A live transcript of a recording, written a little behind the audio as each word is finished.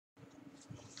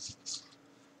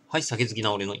はい、酒好き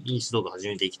な俺の飲酒動画始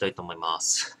めていきたいと思いま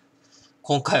す。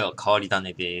今回は変わり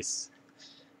種です。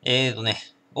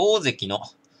大関の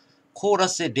凍ら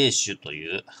せ冷酒と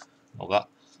いうのが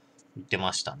売って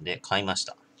ましたんで買いまし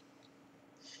た。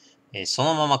そ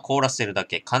のまま凍らせるだ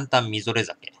け簡単みぞれ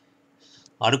酒。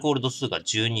アルコール度数が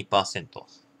 12%。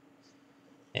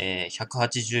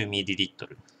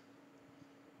180ml。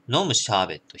飲むシャー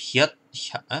ベット、シャ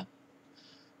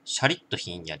リッと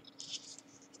ひんやり。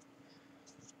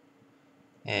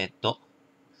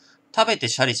食べて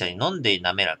シャリシャリ、飲んで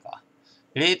滑らか。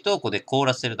冷凍庫で凍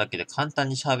らせるだけで簡単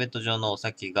にシャーベット状のお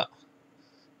酒が、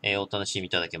お楽しみい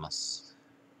ただけます。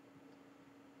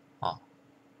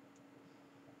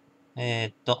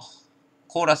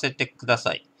凍らせてくだ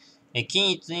さい。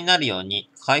均一になるように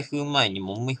開封前に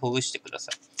揉みほぐしてくだ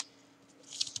さい。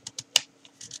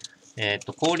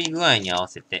氷具合に合わ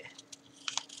せて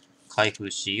開封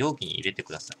し容器に入れて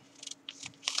ください。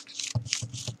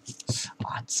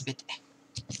冷てえ。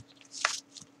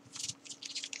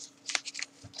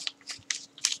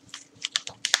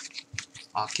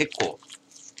結構、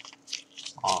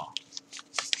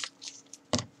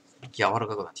柔ら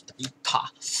かくなってきた。いっ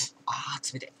た。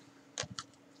冷てえ。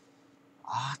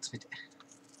冷てえ。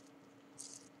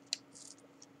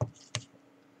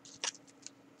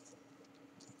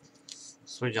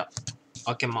それじゃ、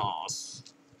開けまーす。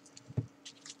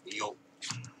いいよ。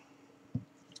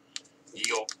いい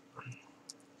よ。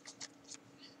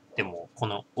でも、こ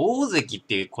の大関っ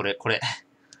ていう、これ、こ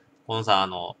のさ、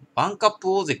バンカップ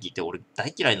大関って俺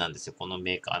大嫌いなんですよ。この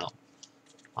メーカ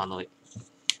ーの。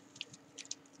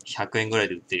100円ぐらい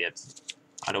で売ってるやつ。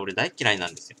あれ俺大嫌いな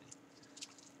んですよね。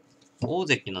大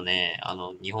関のね、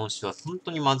日本酒は本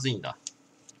当にまずいんだ。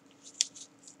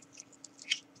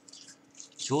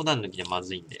冗談抜きでま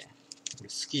ずいんで、俺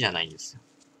好きじゃないんですよ。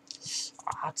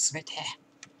冷てえ。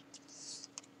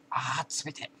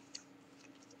冷てえ。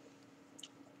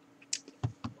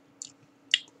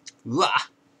うわ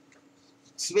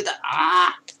冷たい。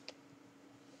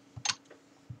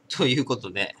というこ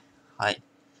とで、はい。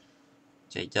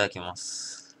じゃあいただきま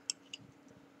す。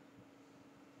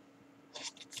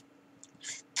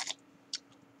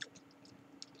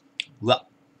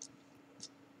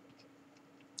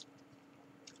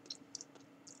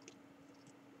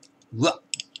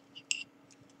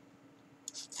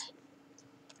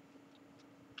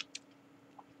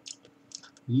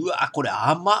うわこれ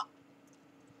甘っ。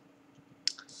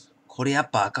これやっ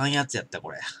ぱあかんやつやった、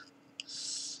これ。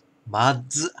まっ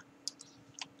ず。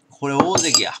これ大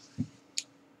関や。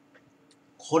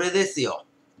これですよ。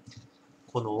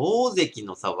この大関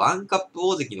のさ、ワンカップ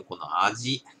大関のこの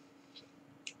味。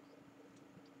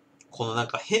このなん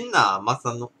か変な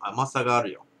甘さがあ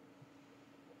るよ。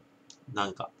な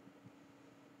んか。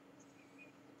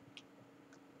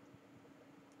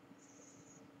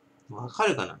わか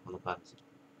るかなこの感じ。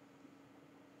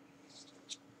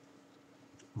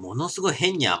ものすごい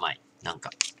変に甘い。なんか。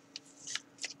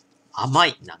甘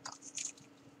い。なんか。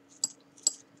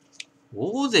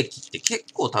大関って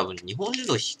結構多分日本人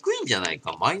度低いんじゃない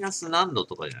か。マイナス何度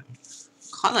とかじゃない。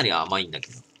かなり甘いんだ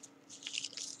けど。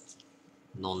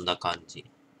飲んだ感じ。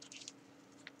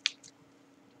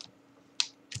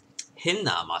変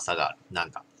な甘さがある。な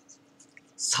んか。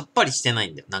さっぱりしてな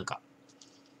いんだよ。なんか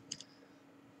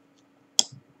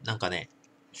ね。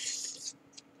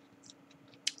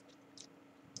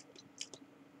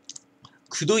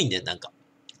くどいんだよ。なんか。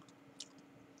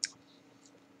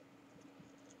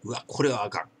うわ、これはあ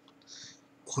かん。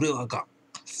これはあかん。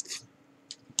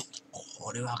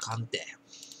これはあかんて。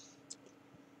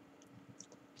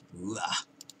うわ、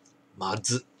ま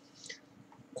ず。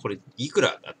これ、いく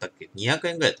らだったっけ ?200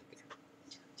 円ぐらいだったっけ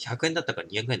 ?100 円だったか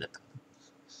200円だったかな。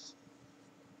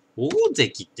大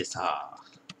関ってさ、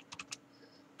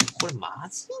これま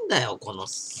ずいんだよ、この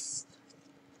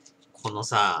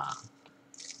さ、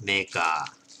メーカ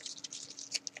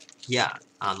ー。いや、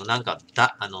なんだ、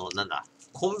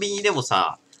コンビニでも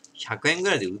さ、100円ぐ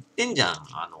らいで売ってんじゃん、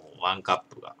ワンカ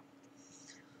ップが。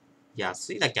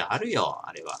安いだけあるよ、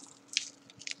あれは。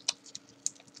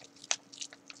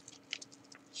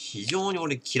非常に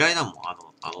俺嫌いだもん、あ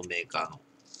のメーカ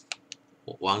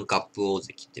ーの。ワンカップ大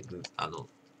関って、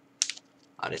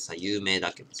あれさ、有名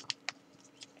だけどさ。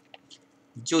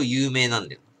一応有名なん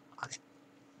だよ。あれ。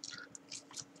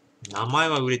名前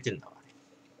は売れてんだわ、ね。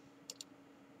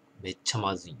めっちゃ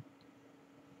まずい。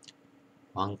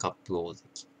ワンカップ大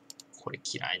関。これ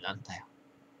嫌いなんだよ。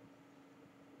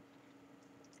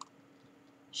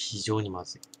非常にま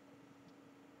ずい。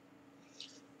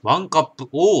ワンカップ、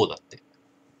だって。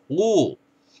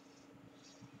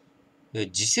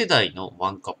次世代の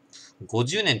ワンカップ。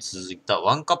50年続いた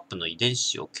ワンカップの遺伝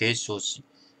子を継承し、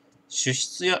主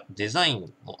質やデザイ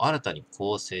ンを新たに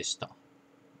構成した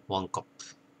ワンカップ。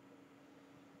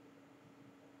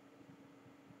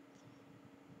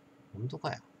本当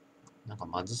かよ。なんか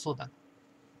まずそうだな。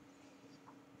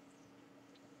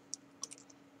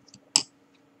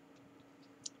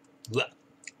うわ。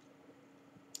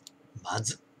ま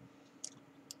ず。ちょ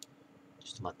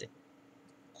っと待って。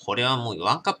これはもう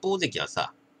ワンカップ大関は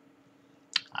さ、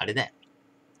あれだよ。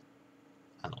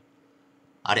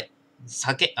あれ。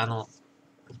酒、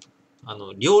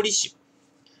料理酒。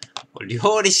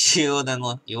料理酒用だ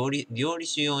の。料理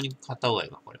酒用に買った方がいい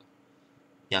わ、これは。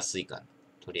安いから。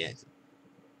とりあえず。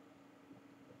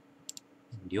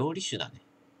料理酒だね。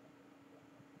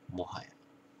もはや。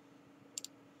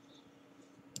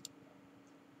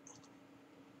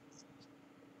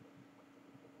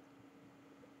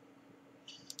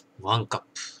ワンカップ。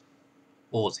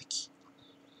大関。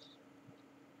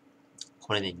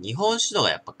これね、日本酒度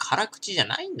がやっぱ辛口じゃ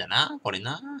ないんだな、これ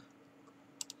な。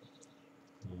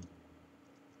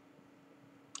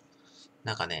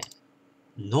なんかね、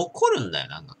残るんだよ、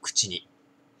なんか口に。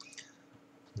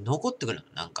残ってくる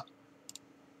の、なんか。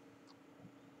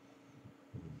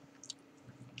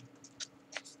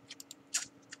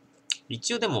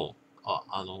一応でも、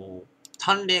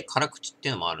淡麗辛口って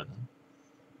いうのもあるの。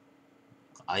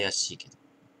怪しいけど。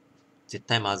絶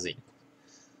対まずい。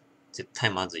絶対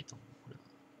まずいと思う。これは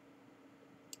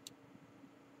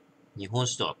日本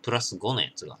酒とはプラス5のや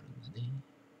つがあるんだね。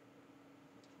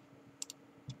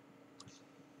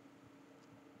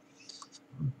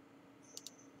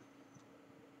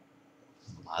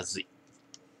まずい。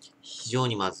非常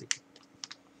にまずい。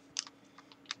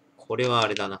これはあ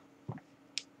れだな。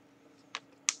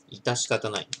致し方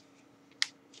ない。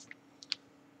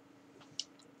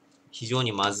非常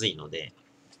にまずいので、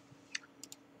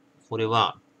これ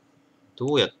は、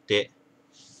どうやって、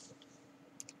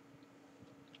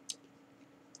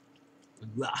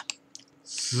うわ、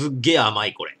すっげえ甘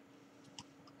い、これ。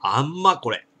甘っ、こ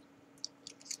れ。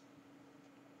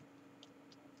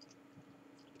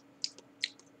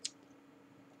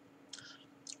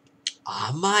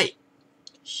甘い。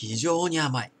非常に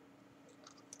甘い。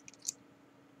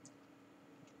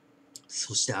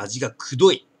そして味がく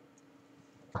どい。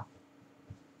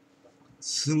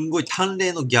すんごい淡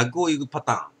麗の逆を言うパ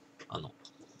ターン。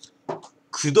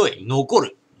くどい。残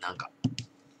る。なんか。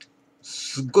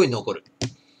すっごい残る。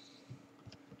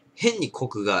変にコ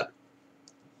クがある。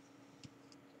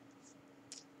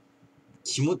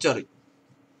気持ち悪い。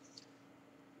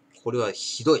これは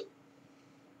ひどい。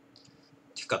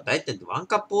てか、だいたいワン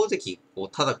カップ大関を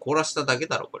ただ凍らしただけ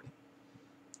だろ、これ。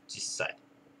実際。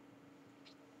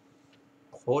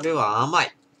これは甘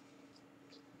い。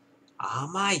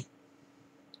甘い。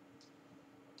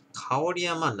香り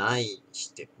はまあないに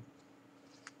しても。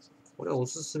これお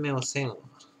すすめはせんわ。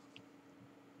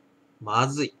ま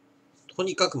ずい。と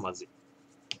にかくまずい。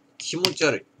気持ち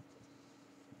悪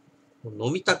い。もう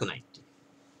飲みたくないって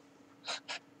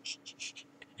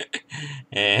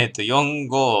いう。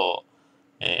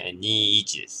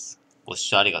4521です。ご視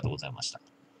聴ありがとうございました。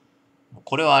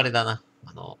これはあれだな。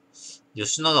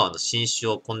吉野川の新酒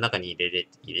をこの中に入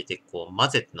れて、こう混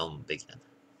ぜて飲むべきだな。